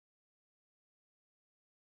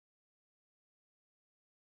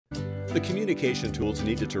The communication tools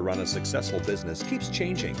needed to run a successful business keeps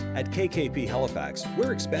changing. At KKP Halifax,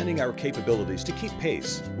 we're expanding our capabilities to keep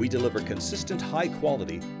pace. We deliver consistent high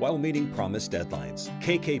quality while meeting promised deadlines.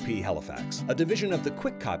 KKP Halifax, a division of the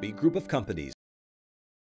Quick Copy Group of companies.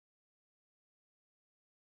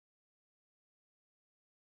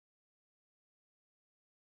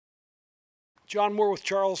 John Moore with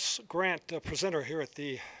Charles Grant, presenter here at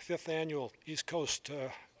the 5th Annual East Coast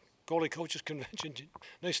Goalie Coaches Convention.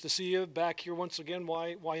 Nice to see you back here once again.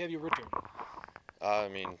 Why have you returned? I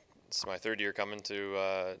mean, it's my third year coming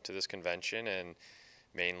to this convention, and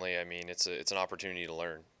mainly, I mean, it's an opportunity to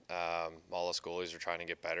learn. All us goalies are trying to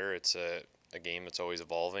get better. It's a game that's always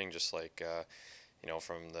evolving, just like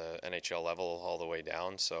from the NHL level all the way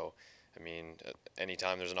down. So, I mean,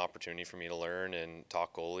 anytime there's an opportunity for me to learn and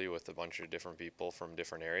talk goalie with a bunch of different people from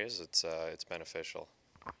different areas, it's beneficial.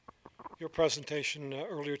 Your presentation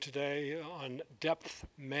earlier today on depth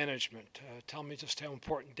management. Tell me just how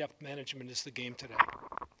important depth management is to the game today.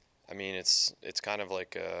 I mean, it's kind of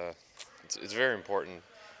like it's very important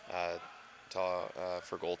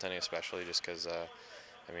for goaltending, especially just because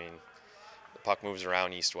I mean, the puck moves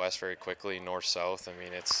around east-west very quickly, north-south. I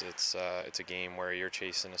mean, it's a game where you're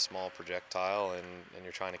chasing a small projectile and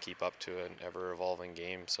you're trying to keep up to an ever-evolving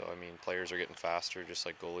game. So, I mean, players are getting faster just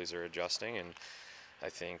like goalies are adjusting, and I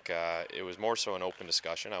think it was more so an open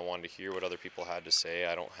discussion. I wanted to hear what other people had to say.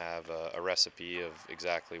 I don't have a recipe of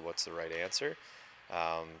exactly what's the right answer,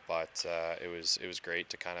 but it was great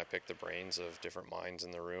to kind of pick the brains of different minds in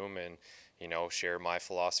the room and share my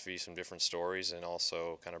philosophy, some different stories, and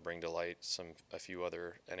also kind of bring to light a few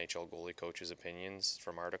other NHL goalie coaches' opinions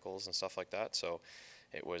from articles and stuff like that. So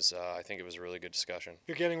it was, I think it was a really good discussion.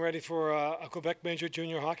 You're getting ready for a Quebec Major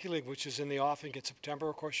Junior Hockey League, which is in the offing in September.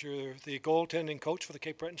 Of course, you're the goaltending coach for the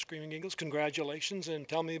Cape Breton Screaming Eagles. Congratulations, and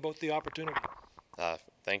tell me about the opportunity.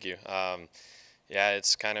 Thank you. Yeah,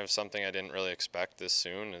 it's kind of something I didn't really expect this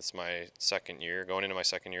soon. It's my second year, going into my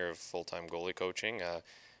second year of full-time goalie coaching,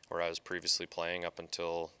 where I was previously playing up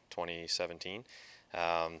until 2017.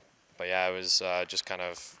 But yeah, it was just kind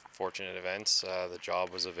of fortunate events. The job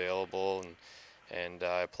was available, and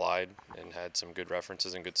I applied and had some good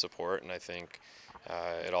references and good support. And I think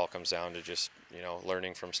it all comes down to just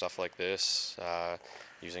learning from stuff like this,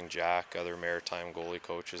 using Jack, other maritime goalie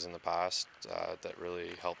coaches in the past that really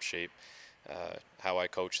helped shape how I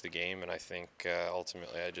coach the game. And I think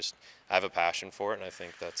ultimately I have a passion for it, and I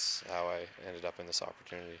think that's how I ended up in this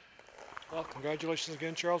opportunity. Well, congratulations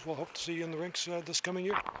again, Charles. We'll hope to see you in the rinks this coming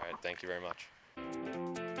year. All right, thank you very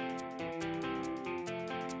much.